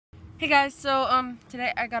Hey guys, so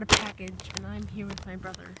today I got a package and I'm here with my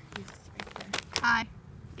brother. He's right there. Hi.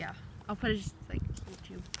 Yeah, I'll put his like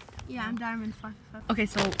YouTube. Yeah, I'm Diamond 5. Okay,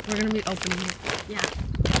 so we're gonna be opening it. Yeah.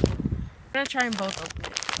 We're gonna try and both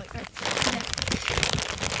open it. Like I said.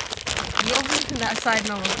 You open it from that side and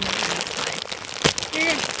I'll open it from this side. Here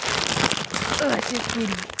it is. Oh, it's just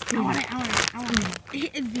booty. I want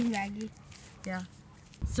it. It's beanbaggy. Yeah.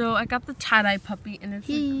 So I got the tie-dye puppy and it's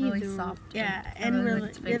like really soft. Yeah, and and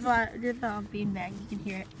really really, like there's a beanbag. You can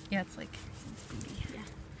hear it. yeah, it's like it's booty. Yeah.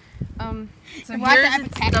 So And watch here's the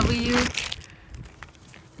its package. W,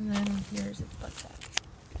 and then here's its butt sack.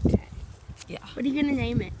 Okay. Yeah. What are you gonna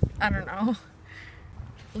name it? I don't know.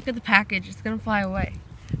 Look at the package. It's gonna fly away.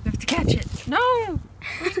 We have to catch it. No!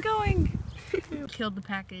 Where's it going? Killed the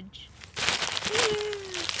package.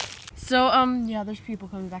 So, yeah, there's people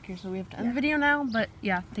coming back here, so we have to end the video now. But,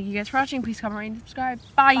 yeah, thank you guys for watching. Please comment, rate, and subscribe.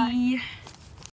 Bye.